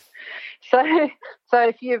bored. So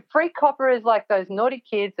if your free copper is like those naughty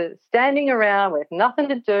kids that are standing around with nothing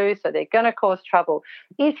to do, so they're going to cause trouble.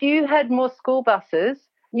 If you had more school buses,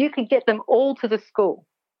 you could get them all to the school,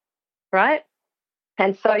 right?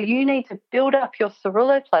 And so you need to build up your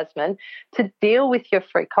ceruloplasmin to deal with your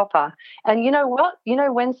free copper. And you know what? You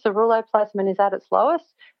know when ceruloplasmin is at its lowest?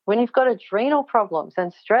 When you've got adrenal problems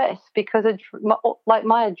and stress, because like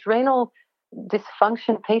my adrenal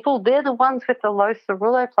dysfunction people, they're the ones with the low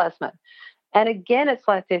ceruloplasmin. And again, it's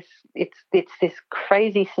like this, it's this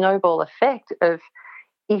crazy snowball effect of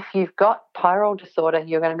if you've got pyrrole disorder,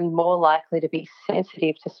 you're going to be more likely to be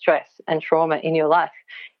sensitive to stress and trauma in your life.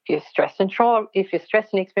 If you're stressed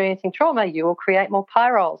and experiencing trauma, you will create more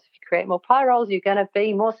pyrroles. If you create more pyrroles, you're going to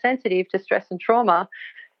be more sensitive to stress and trauma.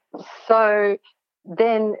 So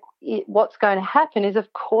then what's going to happen is,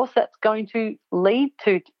 of course, that's going to lead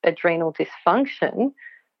to adrenal dysfunction,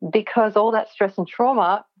 because all that stress and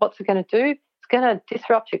trauma, what's it going to do? It's going to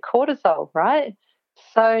disrupt your cortisol, right?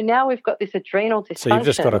 So now we've got this adrenal dysfunction. So you've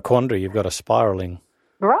just got a quandary. You've got a spiralling.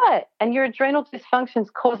 Right. And your adrenal dysfunction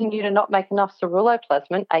is causing you to not make enough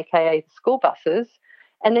ceruloplasmin, aka the school buses.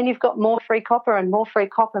 And then you've got more free copper, and more free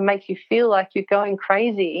copper makes you feel like you're going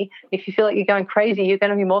crazy. If you feel like you're going crazy, you're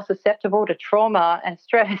going to be more susceptible to trauma and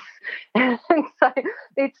stress. And so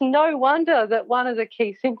it's no wonder that one of the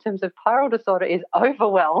key symptoms of pyrrole disorder is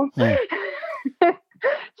overwhelm. Yeah.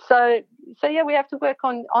 So yeah, we have to work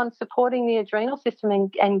on supporting the adrenal system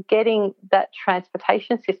and getting that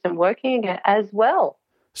transportation system working again as well.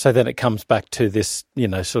 So then it comes back to this,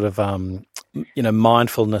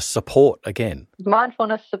 mindfulness support again.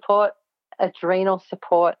 Mindfulness support, adrenal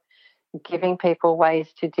support, giving people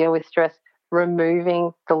ways to deal with stress,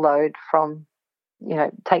 removing the load from,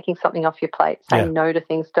 taking something off your plate, saying no to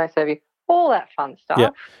things don't serve you, all that fun stuff.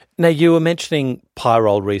 Yeah. Now, you were mentioning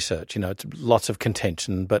pyrrole research. It's lots of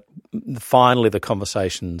contention, but finally the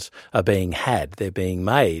conversations are being had. They're being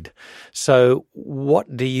made. So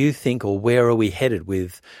what do you think, or where are we headed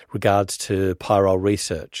with regards to pyrrole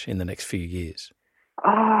research in the next few years?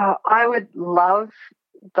 I would love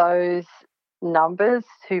those numbers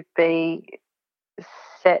to be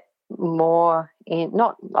set more in,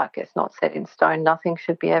 not like it's not set in stone. Nothing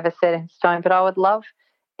should be ever set in stone, but I would love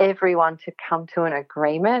everyone to come to an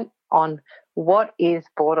agreement on what is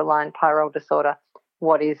borderline pyrrole disorder,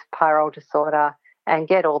 what is pyrrole disorder, and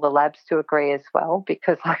get all the labs to agree as well,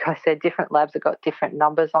 because like I said, different labs have got different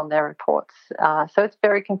numbers on their reports. So it's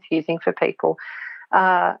very confusing for people.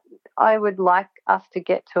 I would like us to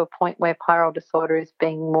get to a point where pyrrole disorder is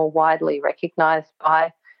being more widely recognised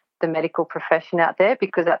by the medical profession out there,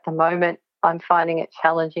 because at the moment I'm finding it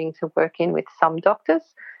challenging to work in with some doctors.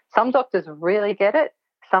 Some doctors really get it.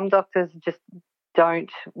 Some doctors just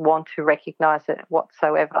don't want to recognise it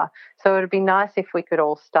whatsoever. So it would be nice if we could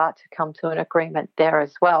all start to come to an agreement there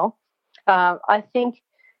as well. I think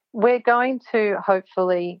we're going to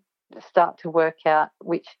hopefully start to work out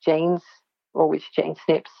which genes or which gene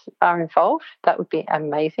SNPs are involved. That would be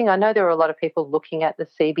amazing. I know there are a lot of people looking at the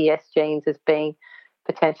CBS genes as being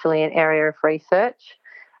potentially an area of research.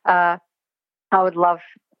 I would love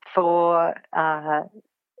for the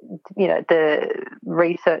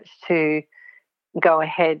research to go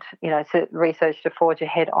ahead, to research to forge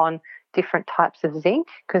ahead on different types of zinc,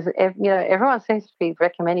 because, everyone seems to be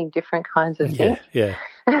recommending different kinds of zinc. Yeah.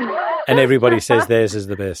 And everybody says theirs is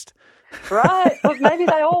the best. Right. Well, maybe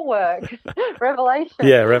they all work. Revelation.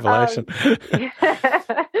 Yeah, revelation.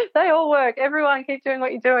 They all work. Everyone keep doing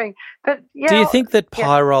what you're doing. But do you think that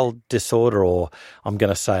pyrrole disorder, or I'm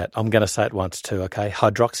going to say it once too, okay,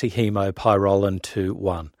 hydroxyhemopyrrolin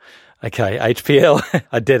 2,1. Okay, HPL.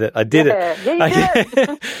 I did it. Yeah, you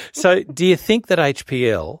did. So do you think that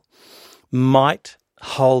HPL might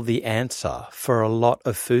hold the answer for a lot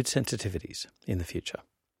of food sensitivities in the future?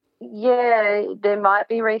 Yeah, there might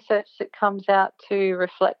be research that comes out to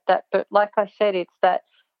reflect that. But like I said, it's that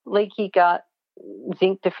leaky gut,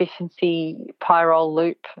 zinc deficiency pyrrole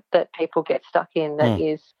loop that people get stuck in that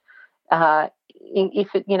is,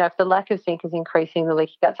 if the lack of zinc is increasing the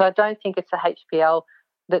leaky gut. So I don't think it's a HPL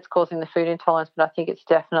that's causing the food intolerance, but I think it's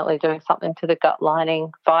definitely doing something to the gut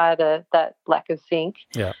lining via that lack of zinc.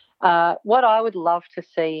 Yeah. What I would love to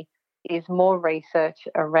see is more research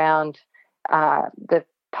around the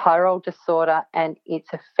pyrrole disorder and its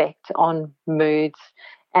effect on moods,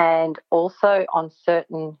 and also on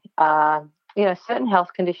certain certain health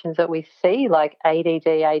conditions that we see, like ADD,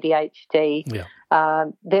 ADHD. Yeah.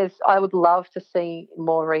 I would love to see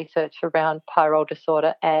more research around pyrrole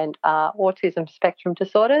disorder and autism spectrum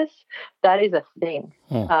disorders. That is a thing.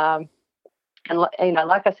 And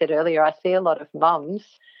like I said earlier, I see a lot of mums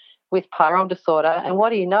with pyrrole disorder, and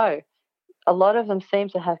what do you know? A lot of them seem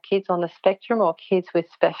to have kids on the spectrum or kids with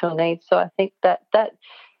special needs. So I think that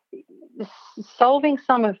solving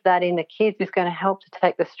some of that in the kids is going to help to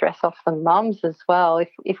take the stress off the mums as well.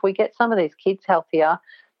 If we get some of these kids healthier,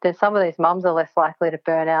 then some of these mums are less likely to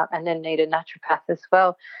burn out and then need a naturopath as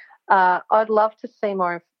well. I'd love to see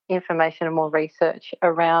more information and more research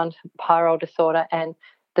around pyrrole disorder and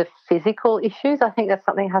the physical issues. I think that's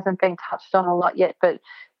something that hasn't been touched on a lot yet, but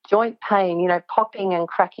joint pain, popping and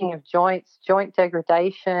cracking of joints, joint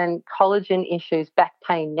degradation, collagen issues, back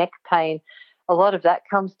pain, neck pain, a lot of that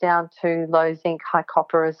comes down to low zinc, high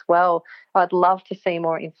copper as well. I'd love to see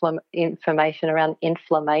more information around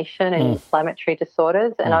inflammation and inflammatory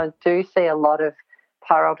disorders, and I do see a lot of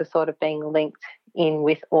pyrrole disorder being linked in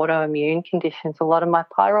with autoimmune conditions. A lot of my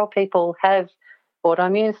pyrrole people have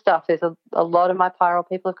autoimmune stuff. There's a lot of my pyrrole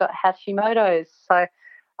people have got Hashimoto's. So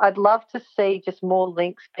I'd love to see just more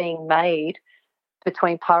links being made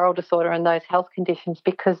between pyrrole disorder and those health conditions,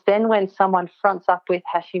 because then when someone fronts up with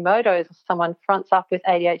Hashimoto's or someone fronts up with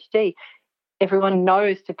ADHD, everyone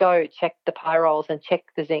knows to go check the pyrroles and check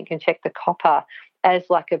the zinc and check the copper as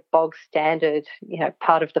like a bog standard,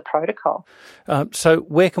 part of the protocol. So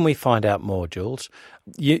where can we find out more, Jules?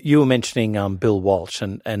 You were mentioning Bill Walsh,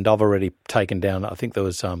 and I've already taken down, I think there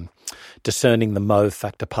was Discerning the Mauve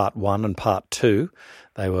Factor Part 1 and Part 2.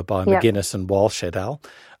 They were by McGuinness and Walsh et al.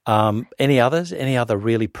 Any others? Any other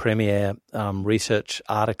really premier research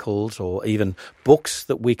articles or even books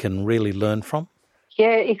that we can really learn from?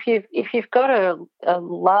 Yeah, if you've got a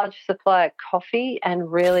large supply of coffee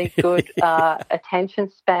and really good attention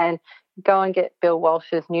span, go and get Bill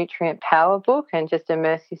Walsh's Nutrient Power book and just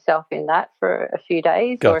immerse yourself in that for a few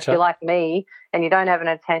days. Gotcha. Or if you're like me and you don't have an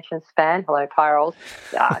attention span, hello pyrroles,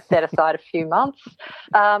 set aside a few months.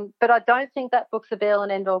 But I don't think that book's a be-all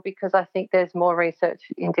and end-all, because I think there's more research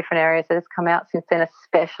in different areas that has come out since then,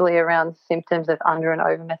 especially around symptoms of under and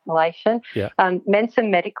over methylation. Yeah. Mensa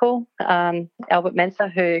Medical, Albert Mensa,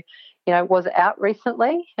 who was out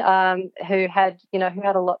recently, who had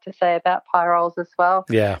a lot to say about pyrroles as well.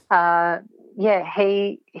 Yeah.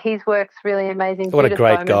 His work's really amazing. What Judith a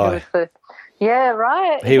great Bowman, guy.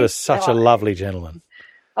 Right. He was such a lovely gentleman.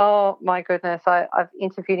 Oh, my goodness. I've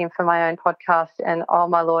interviewed him for my own podcast, and, oh,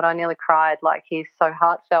 my Lord, I nearly cried. Like, he's so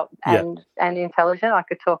heartfelt and intelligent. I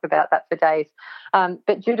could talk about that for days.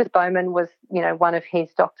 But Judith Bowman was, one of his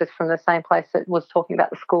doctors from the same place that was talking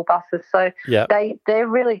about the school buses. So they're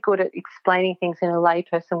really good at explaining things in a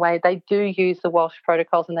layperson way. They do use the Walsh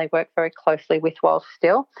protocols, and they work very closely with Walsh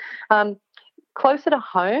still. Closer to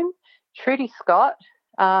home, Trudy Scott.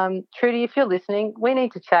 Trudy, if you're listening, we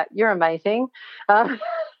need to chat. You're amazing.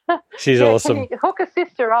 She's awesome. Can you hook a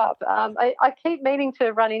sister up? I keep meaning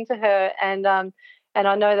to run into her, and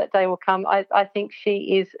I know that day will come. I think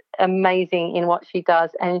she is amazing in what she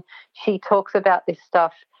does, and she talks about this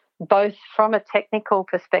stuff both from a technical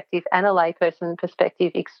perspective and a layperson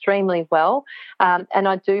perspective extremely well. And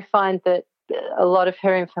I do find that a lot of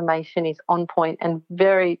her information is on point and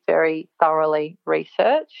very, very thoroughly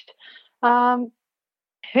researched.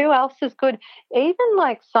 Who else is good? Even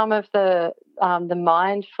like some of the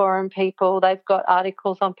Mind Forum people, they've got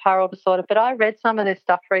articles on pyrrole disorder, but I read some of their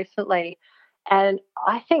stuff recently, and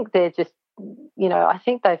I think they're just, I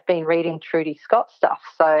think they've been reading Trudy Scott stuff.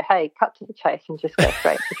 So, hey, cut to the chase and just go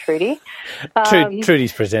straight to Trudy.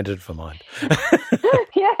 Trudy's presented for Mind.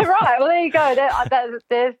 Yeah, right. Well, there you go.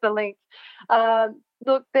 There's the link.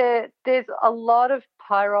 Look, there's a lot of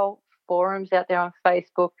pyrrole forums out there on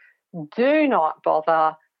Facebook. Do not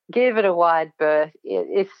bother. Give it a wide berth.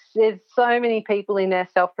 There's so many people in there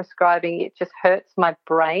self-prescribing. It just hurts my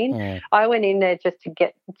brain. Yeah. I went in there just to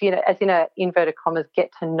get, as in a inverted commas,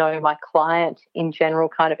 get to know my client in general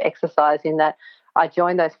kind of exercise, in that I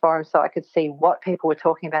joined those forums so I could see what people were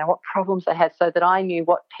talking about and what problems they had, so that I knew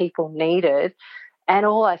what people needed. And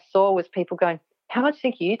all I saw was people going, how much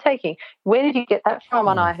zinc are you taking? Where did you get that from?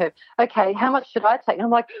 And I heard, okay, how much should I take? And I'm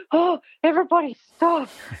like, oh, everybody stop,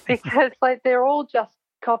 because like they're all just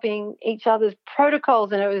copying each other's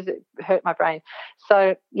protocols, and it hurt my brain.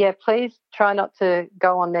 So yeah, please try not to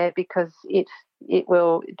go on there, because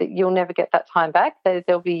you'll never get that time back.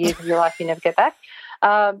 There'll be years of your life you never get back.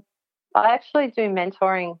 I actually do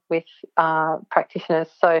mentoring with practitioners.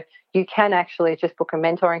 So you can actually just book a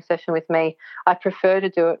mentoring session with me. I prefer to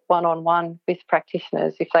do it one-on-one with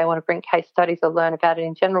practitioners if they want to bring case studies or learn about it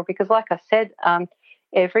in general, because like I said,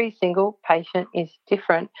 every single patient is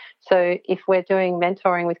different. So if we're doing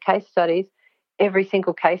mentoring with case studies, every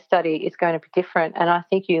single case study is going to be different. And I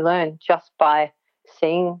think you learn just by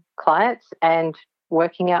seeing clients and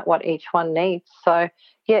working out what each one needs. So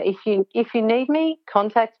yeah, if you need me,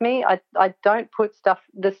 contact me. I don't put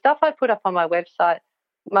the stuff I put up on my website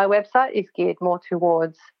is geared more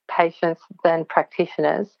towards patients than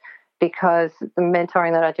practitioners, because the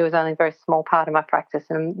mentoring that I do is only a very small part of my practice,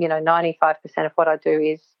 and 95% of what I do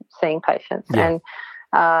is seeing patients. Yeah.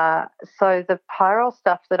 And so the Pyrrole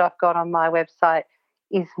stuff that I've got on my website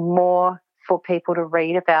is more for people to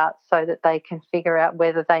read about so that they can figure out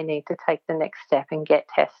whether they need to take the next step and get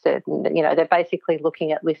tested. And, they're basically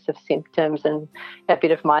looking at lists of symptoms and a bit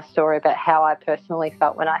of my story about how I personally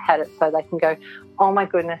felt when I had it, so they can go, oh my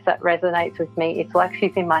goodness, that resonates with me. It's like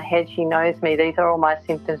she's in my head. She knows me. These are all my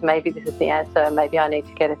symptoms. Maybe this is the answer. Maybe I need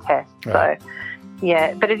to get a test. Right. So,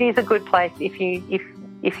 yeah, but it is a good place if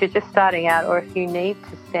you're just starting out, or if you need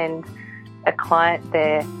to send a client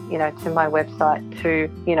there, to my website to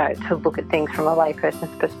look at things from a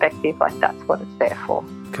layperson's perspective. Like, that's what it's there for.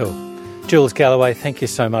 Cool. Jules Galloway, thank you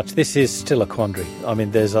so much. This is still a quandary. I mean,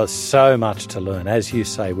 there's so much to learn. As you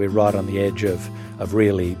say, we're right on the edge of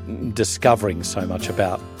really discovering so much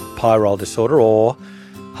about pyrrole disorder, or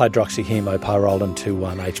hydroxyhemopyrrolin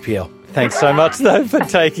 2,1 HPL. Thanks so much, though, for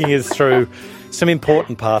taking us through some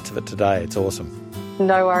important parts of it today. It's awesome.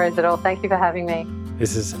 No worries at all. Thank you for having me.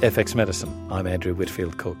 This is FX Medicine. I'm Andrew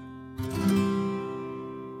Whitfield Cook.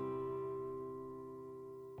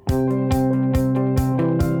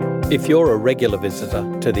 If you're a regular visitor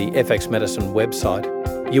to the FX Medicine website,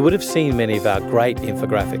 you would have seen many of our great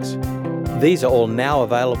infographics. These are all now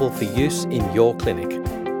available for use in your clinic.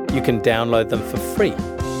 You can download them for free,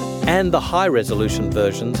 and the high-resolution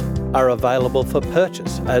versions are available for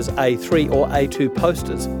purchase as A3 or A2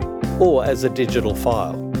 posters or as a digital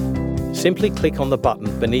file. Simply click on the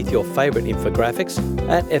button beneath your favourite infographics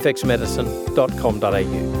at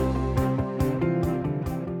fxmedicine.com.au.